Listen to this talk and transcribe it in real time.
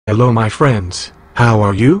Hello my friends, how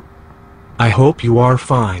are you? I hope you are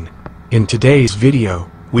fine. In today's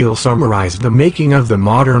video, we'll summarize the making of the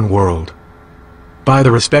modern world by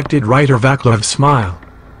the respected writer Vaclav Smil.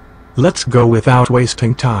 Let's go without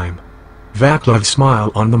wasting time. Vaclav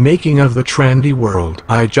Smil on the making of the trendy world.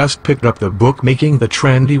 I just picked up the book Making the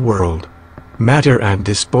Trendy World, Matter and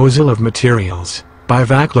Disposal of Materials, by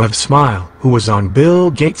Vaclav Smil, who was on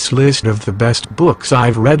Bill Gates' list of the best books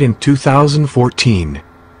I've read in 2014.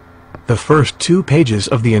 The first 2 pages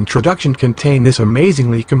of the introduction contain this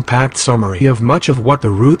amazingly compact summary of much of what the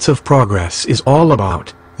roots of progress is all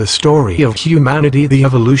about, the story of humanity, the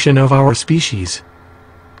evolution of our species,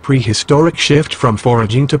 prehistoric shift from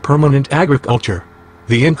foraging to permanent agriculture,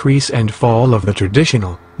 the increase and fall of the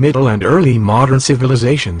traditional, middle and early modern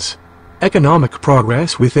civilizations, economic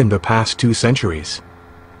progress within the past 2 centuries,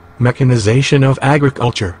 mechanization of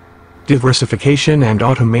agriculture, diversification and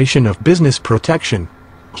automation of business protection,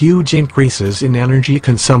 huge increases in energy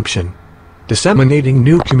consumption, disseminating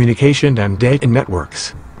new communication and data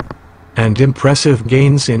networks, and impressive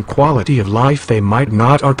gains in quality of life they might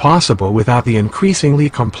not are possible without the increasingly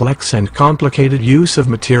complex and complicated use of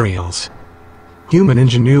materials. Human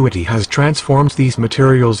ingenuity has transformed these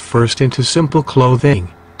materials first into simple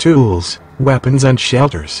clothing, tools, weapons and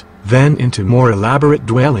shelters, then into more elaborate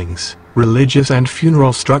dwellings, religious and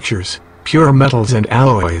funeral structures, pure metals and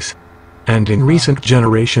alloys, and in recent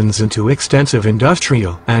generations into extensive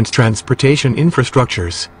industrial and transportation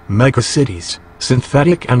infrastructures, megacities,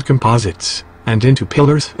 synthetic and composites, and into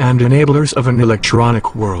pillars and enablers of an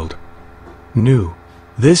electronic world.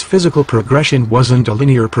 This physical progression wasn't a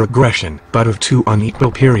linear progression, but of 2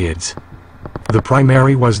 unequal periods. The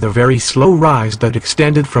primary was the very slow rise that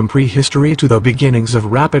extended from prehistory to the beginnings of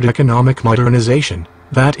rapid economic modernization,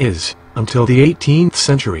 that is, until the 18th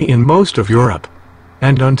century in most of Europe,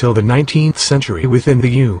 and until the 19th century within the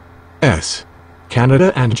U.S.,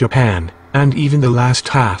 Canada and Japan, and even the last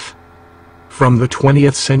half. From the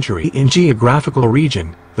 20th century in geographical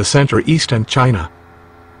region, the Center-East and China,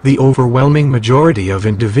 the overwhelming majority of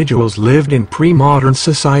individuals lived in pre-modern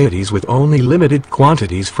societies with only limited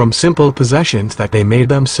quantities from simple possessions that they made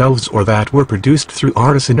themselves or that were produced through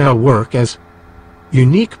artisanal work as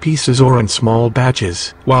unique pieces or in small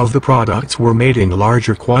batches, while the products were made in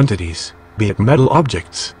larger quantities, be it metal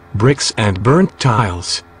objects, bricks and burnt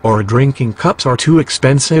tiles, or drinking cups are too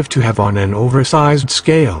expensive to have on an oversized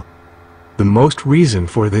scale. The most reason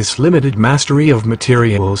for this limited mastery of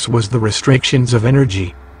materials was the restrictions of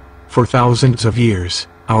energy. For thousands of years,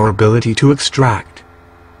 our ability to extract,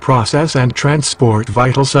 process and transport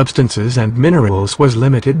vital substances and minerals was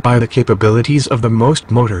limited by the capabilities of the most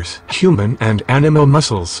motors, human and animal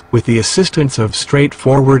muscles, with the assistance of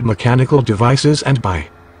straightforward mechanical devices and by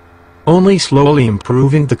only slowly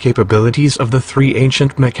improving the capabilities of the 3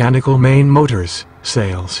 ancient mechanical main motors,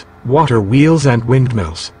 sails, water wheels and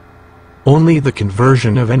windmills. Only the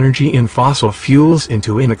conversion of energy in fossil fuels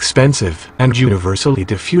into inexpensive and universally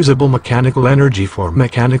diffusible mechanical energy for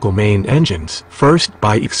mechanical main engines, first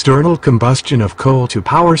by external combustion of coal to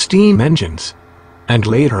power steam engines, and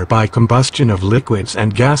later by combustion of liquids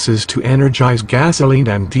and gases to energize gasoline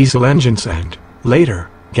and diesel engines, and later,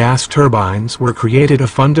 gas turbines were created, a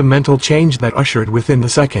fundamental change that ushered within the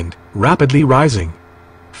second, rapidly rising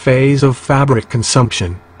phase of fabric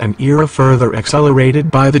consumption, an era further accelerated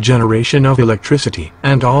by the generation of electricity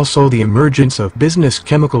and also the emergence of business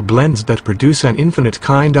chemical blends that produce an infinite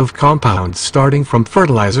kind of compounds starting from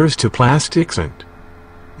fertilizers to plastics and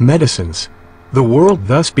medicines. The world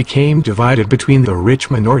thus became divided between the rich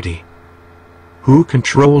minority, who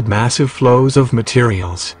controlled massive flows of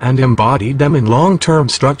materials and embodied them in long-term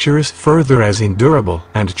structures further as endurable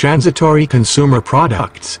and transitory consumer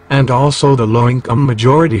products, and also the low-income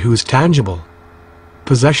majority whose tangible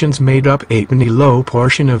possessions made up a tiny low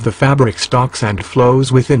portion of the fabric stocks and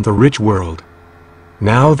flows within the rich world.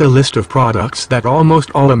 Now the list of products that almost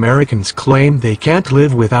all Americans claim they can't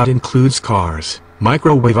live without includes cars,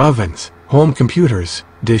 microwave ovens, home computers,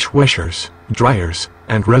 dishwashers, dryers,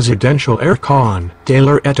 and residential air con.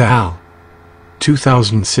 Taylor et al.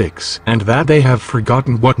 2006. And that they have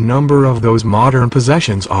forgotten what number of those modern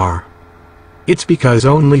possessions are. It's because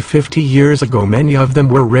only 50 years ago many of them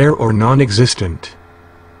were rare or non-existent.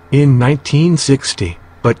 In 1960,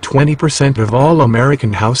 but 20% of all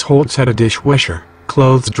American households had a dishwasher,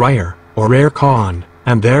 clothes dryer, or air con,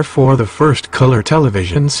 and therefore the first color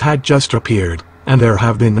televisions had just appeared, and there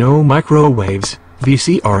have been no microwaves,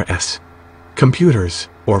 VCRs, computers,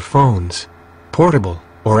 or phones, portable,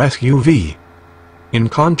 or SUV. In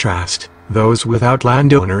contrast, Those without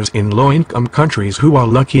landowners in low-income countries who are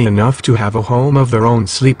lucky enough to have a home of their own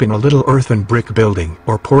sleep in a little earthen brick building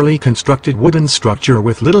or poorly constructed wooden structure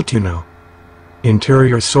with little to no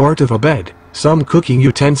interior, sort of a bed, some cooking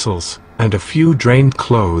utensils, and a few drained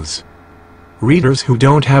clothes. Readers who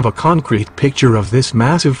don't have a concrete picture of this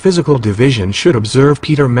massive physical division should observe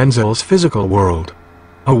Peter Menzel's Physical World,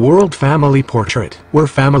 a world family portrait where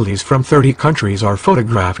families from 30 countries are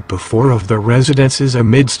photographed before of their residences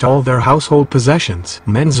amidst all their household possessions.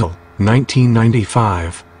 Menzel,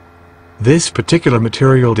 1995. This particular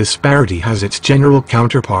material disparity has its general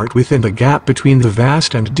counterpart within the gap between the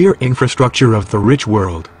vast and dear infrastructure of the rich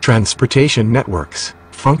world, transportation networks,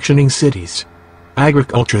 functioning cities,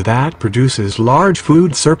 agriculture that produces large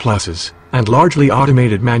food surpluses, and largely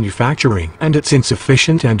automated manufacturing, and its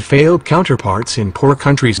insufficient and failed counterparts in poor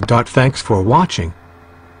countries. Thanks for watching.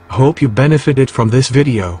 Hope you benefited from this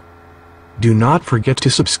video. Do not forget to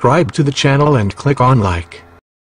subscribe to the channel and click on like.